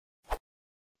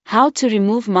How to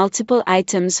remove multiple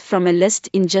items from a list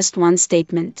in just one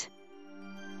statement.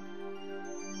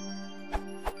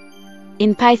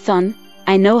 In Python,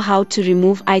 I know how to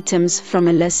remove items from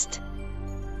a list.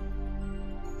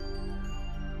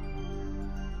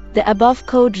 The above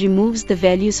code removes the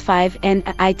values 5 and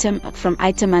a item from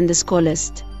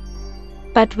item_list.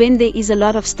 But when there is a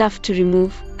lot of stuff to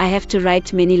remove, I have to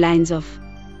write many lines of.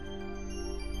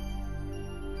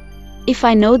 If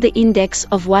I know the index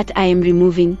of what I am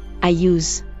removing, I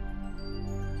use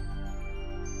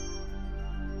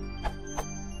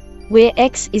where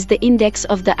x is the index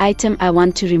of the item I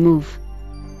want to remove.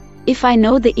 If I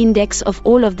know the index of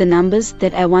all of the numbers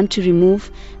that I want to remove,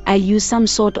 I use some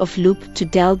sort of loop to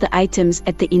del the items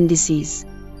at the indices.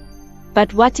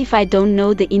 But what if I don't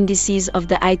know the indices of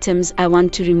the items I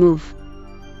want to remove?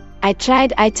 I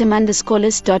tried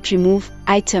item_list.remove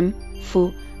item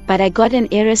foo, but I got an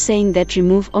error saying that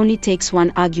remove only takes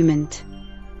one argument.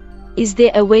 Is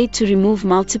there a way to remove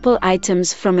multiple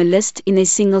items from a list in a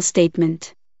single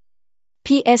statement?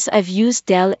 PS, I've used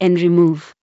del and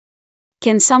remove.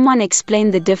 Can someone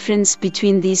explain the difference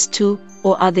between these two,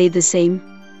 or are they the same?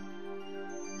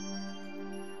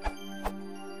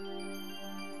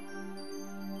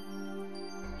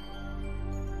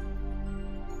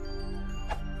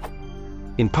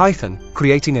 In Python,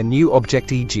 creating a new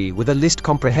object e.g. with a list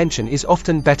comprehension is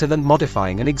often better than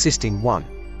modifying an existing one,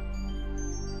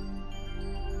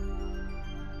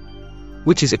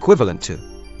 which is equivalent to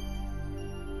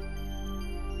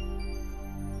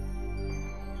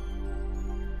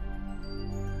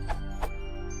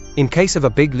in case of a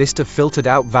big list of filtered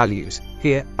out values.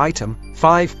 Here, item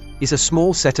 5 is a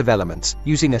small set of elements.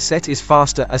 Using a set is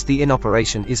faster as the in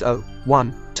operation is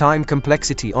O1 time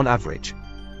complexity on average.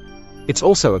 It's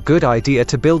also a good idea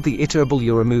to build the iterable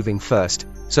you're removing first,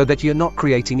 so that you're not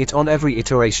creating it on every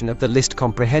iteration of the list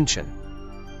comprehension.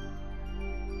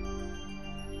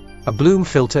 A bloom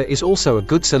filter is also a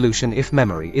good solution if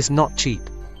memory is not cheap.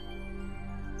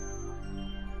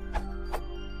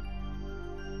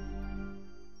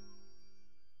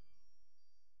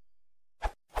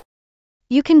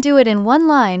 You can do it in one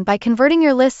line by converting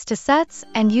your lists to sets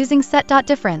and using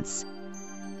set.difference.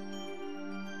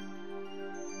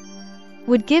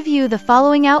 Would give you the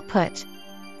following output.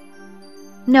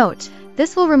 Note,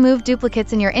 this will remove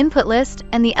duplicates in your input list,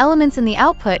 and the elements in the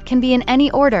output can be in any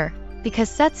order, because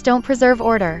sets don't preserve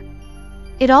order.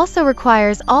 It also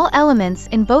requires all elements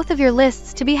in both of your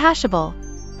lists to be hashable.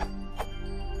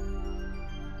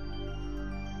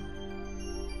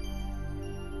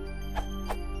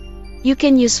 You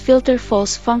can use filter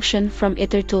false function from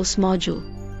itertools module.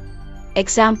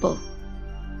 Example.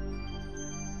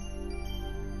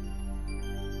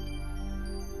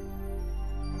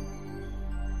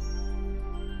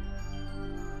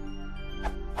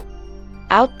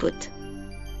 Output.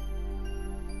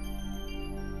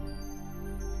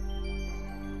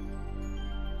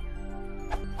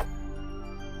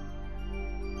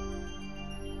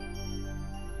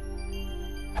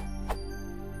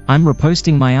 I'm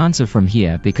reposting my answer from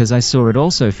here because I saw it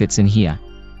also fits in here.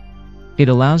 It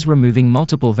allows removing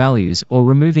multiple values or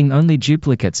removing only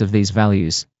duplicates of these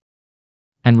values,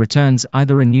 and returns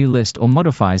either a new list or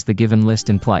modifies the given list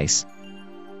in place.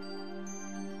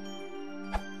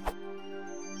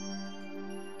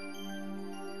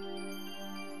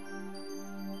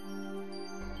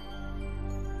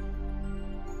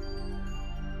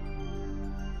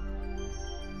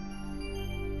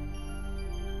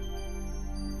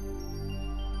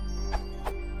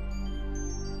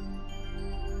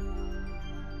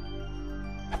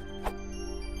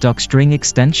 Docstring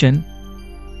extension.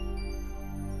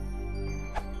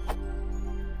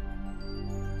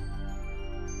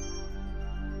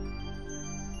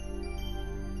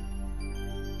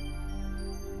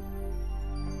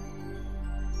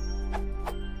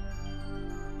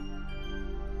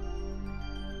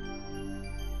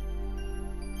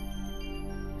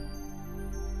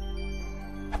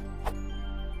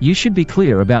 You should be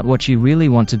clear about what you really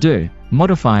want to do: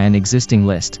 modify an existing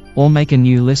list, or make a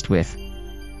new list with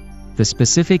the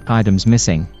specific items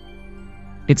missing.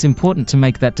 It's important to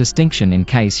make that distinction in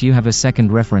case you have a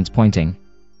second reference pointing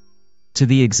to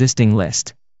the existing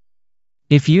list.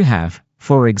 If you have,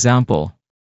 for example,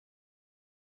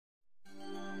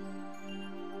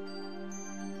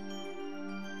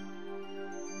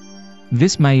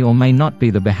 this may or may not be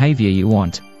the behavior you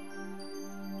want.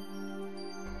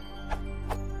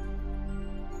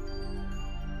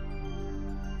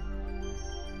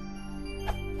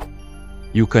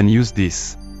 You can use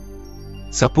this.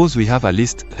 Suppose we have a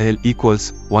list L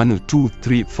equals 1, 2,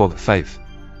 3, 4, 5.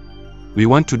 We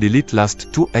want to delete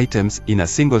last two items in a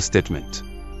single statement.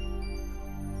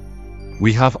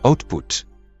 we have output.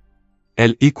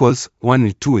 L equals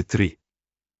 1, 2, 3.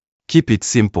 Keep it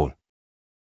simple.